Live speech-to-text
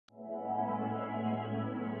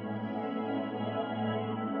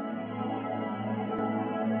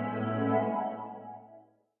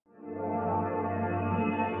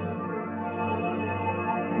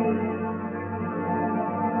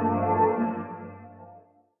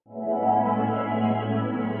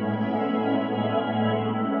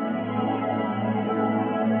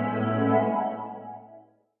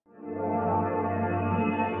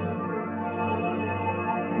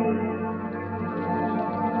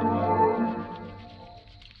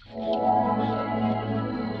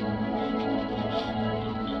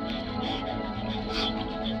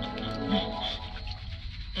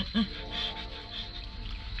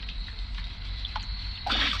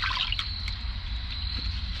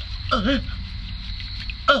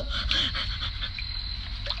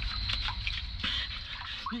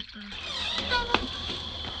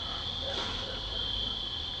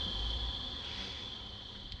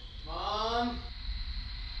Mom?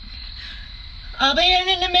 I'll be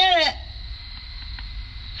in a minute.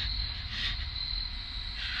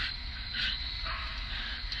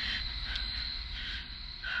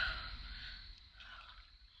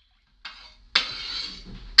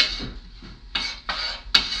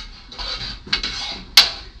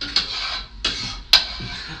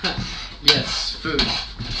 Yes, food.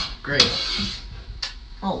 Great.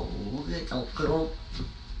 Oh, little girl.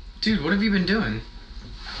 Dude, what have you been doing?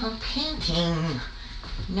 I'm painting.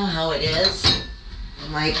 You know how it is.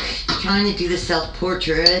 I'm like trying to do the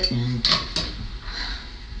self-portrait and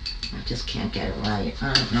I just can't get it right.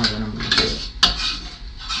 I don't know what I'm gonna do.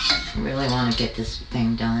 I really want to get this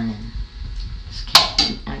thing done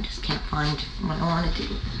and I just can't find what I want to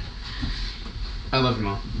do. I love you,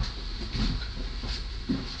 Mom.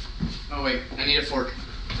 Oh wait, I need a fork.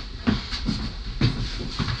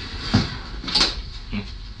 Here.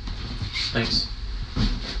 Thanks.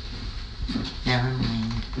 Never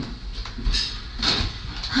mind.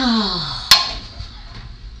 Oh.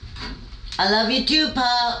 I love you too,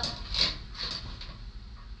 Pop.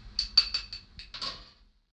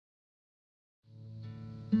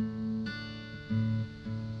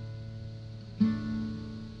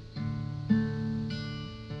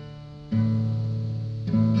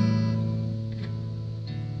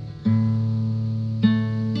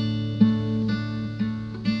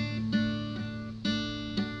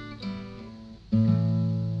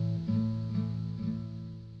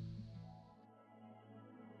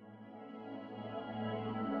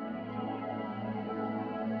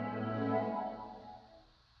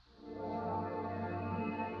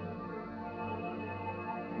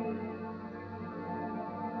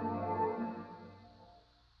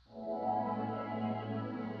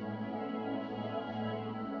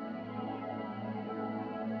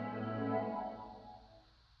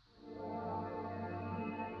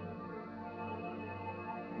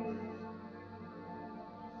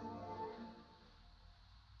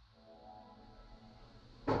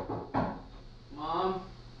 Mom?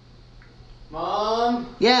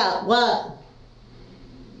 Mom? Yeah, what?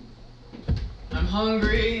 I'm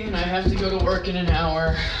hungry and I have to go to work in an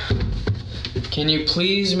hour. Can you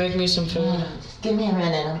please make me some food? Yeah, just give me a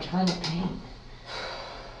minute. I'm trying to paint.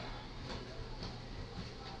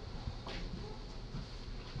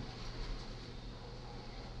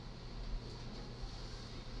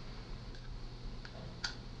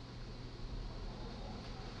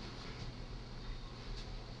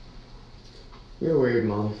 You're weird,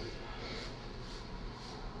 Mom.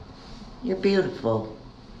 You're beautiful.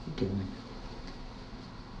 You're doing.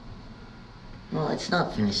 Well, it's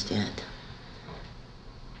not finished yet.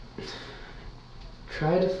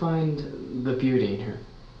 Try to find the beauty in her.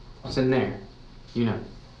 It's in there. You know.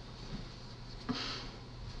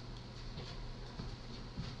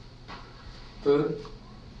 Food?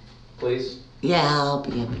 Please? Yeah, I'll be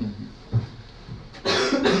up in a minute.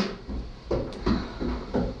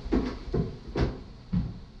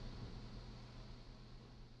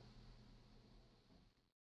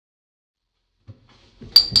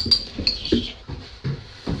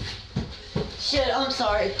 Shit, I'm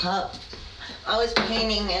sorry, Pup. I was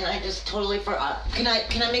painting and I just totally forgot. Can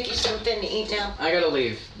I make you something to eat now? I gotta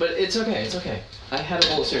leave, but it's okay, it's okay. I had a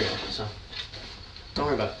bowl of cereal, so don't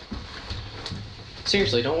worry about it.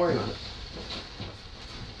 Seriously, don't worry about it.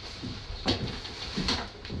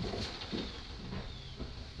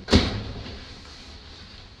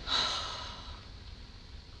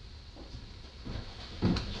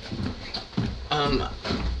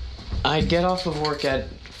 I get off of work at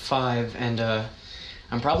 5 and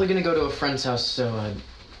I'm probably gonna go to a friend's house, so I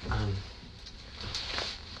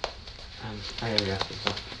gotta go.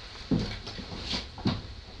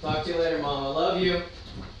 Talk to you later, Mom. I love you.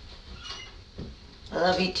 I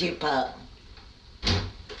love you too, Pup.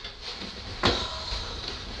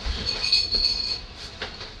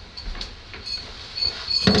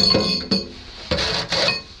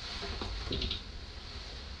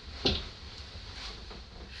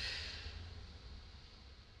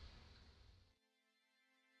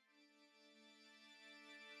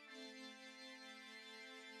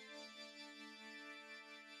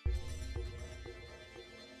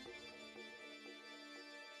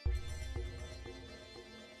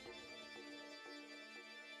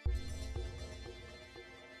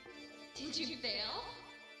 Did you fail?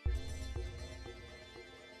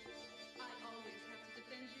 I always have to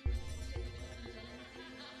defend you when people say that you haven't done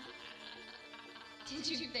anything.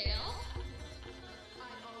 Did you fail? I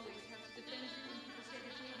always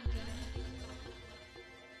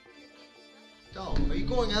Dawn, are you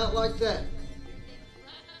going out like that?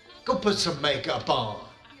 Go put some makeup on.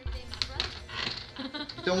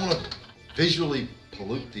 You don't want to visually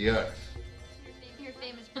pollute the earth. Your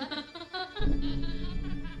famous brother.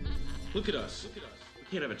 Look at us. We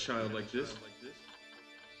can't have a child like this.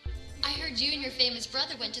 I heard you and your famous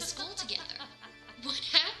brother went to school together. What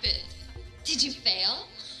happened? Did you fail?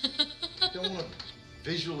 You don't want to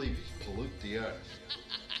visually pollute the earth.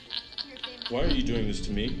 Why are you doing this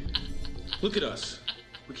to me? Look at us.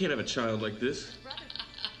 We can't have a child like this.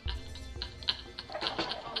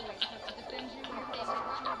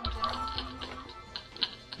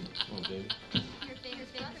 Come on, baby.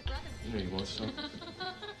 You know you want some.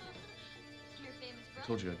 I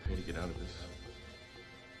told you I'd pay to get out of this.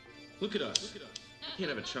 Look at us. We can't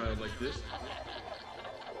have a child like this.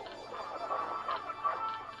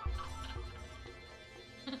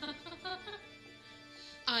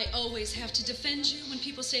 I always have to defend you when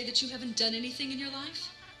people say that you haven't done anything in your life.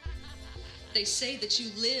 They say that you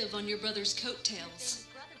live on your brother's coattails.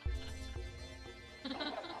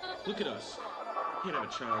 Look at us. We can't have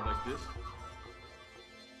a child like this.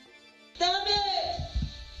 Stop it!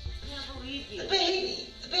 I can't believe you. The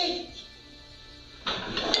baby! The baby!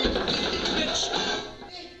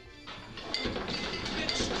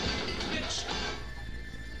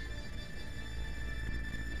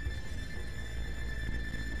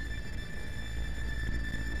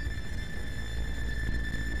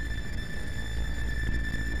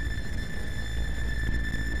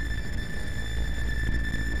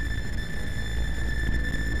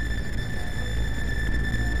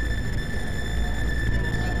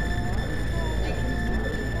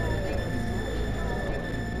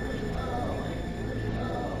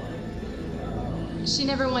 She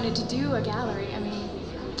never wanted to do a gallery. At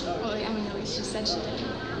least she said she did.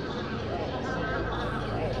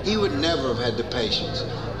 He would never have had the patience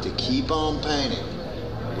to keep on painting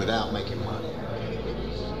without making money.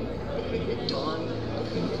 Dawn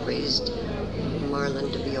raised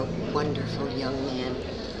Marlon to be a wonderful young man.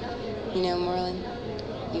 You know, Marlon,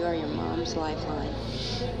 you are your mom's lifeline.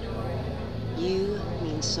 You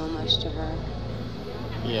mean so much to her.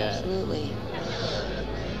 Yeah. Absolutely.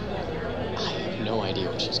 I have no idea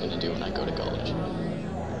what she's gonna do when I go to college.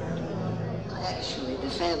 Actually, the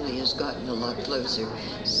family has gotten a lot closer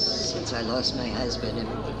since I lost my husband and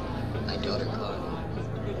my daughter Carla.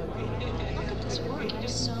 How could this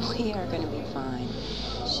work? We are going to be fine.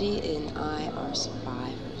 She and I are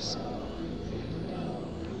survivors.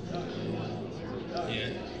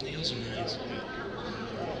 Yeah, nails are nice, but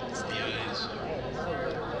it's the eyes.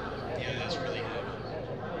 The eyes really have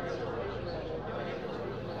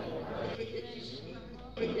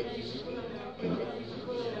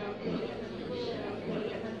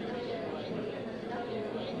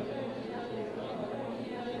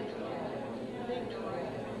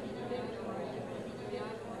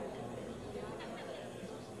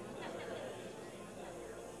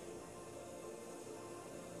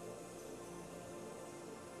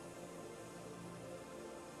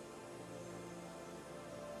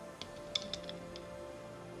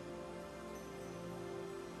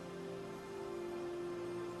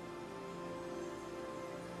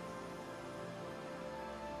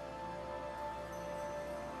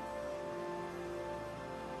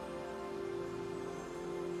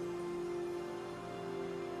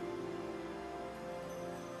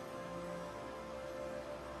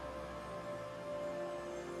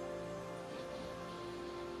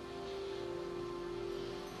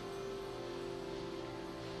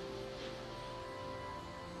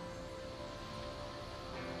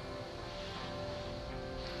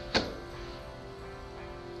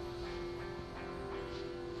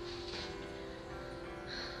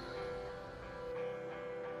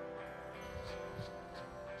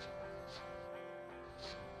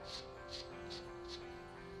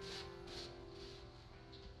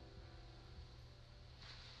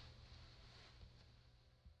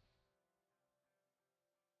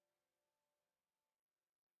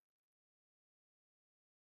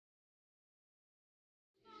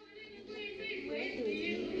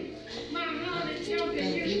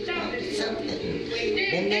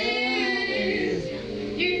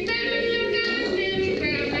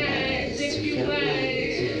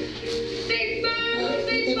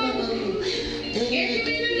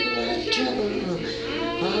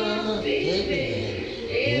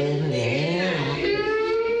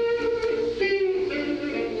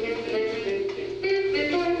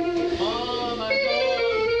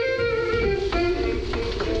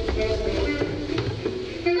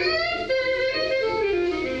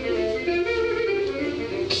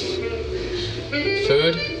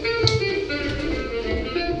Food?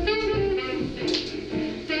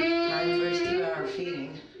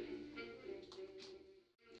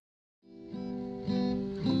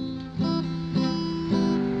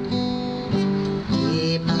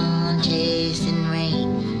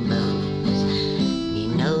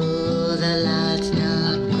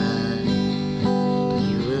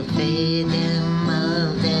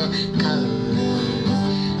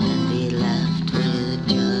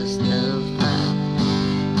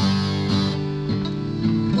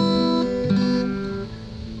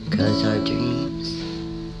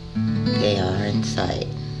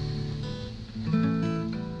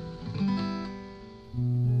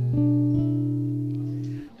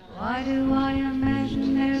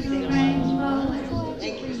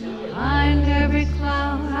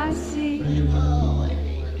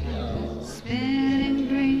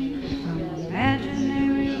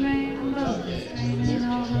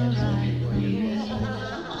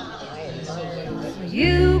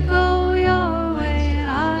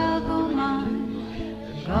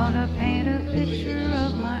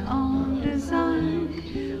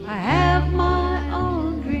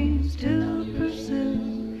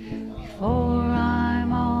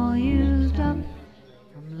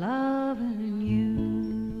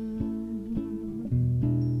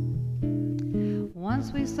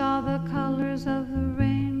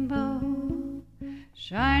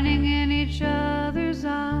 shining in each other's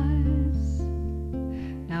eyes.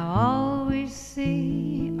 Now all we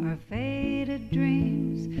see are faded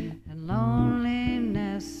dreams and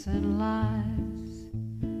loneliness and lies.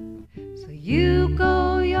 So you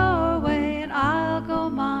go your way and I'll go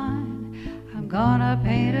mine. I'm gonna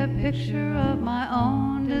paint a picture of my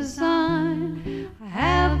own design. I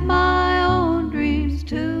have my own dreams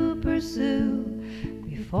to pursue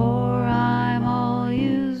before I'm all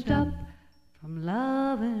used up from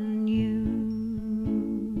loving you.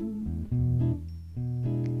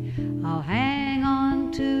 I'll hang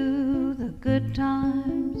on to the good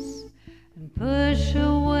times and push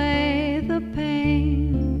away the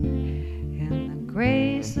pain. In the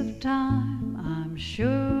grace of time, I'm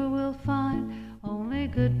sure we'll find only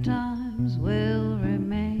good times will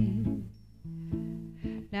remain.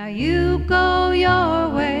 Now you go your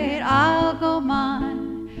way, I'll go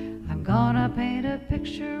mine. I'm gonna paint a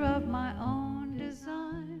picture of my own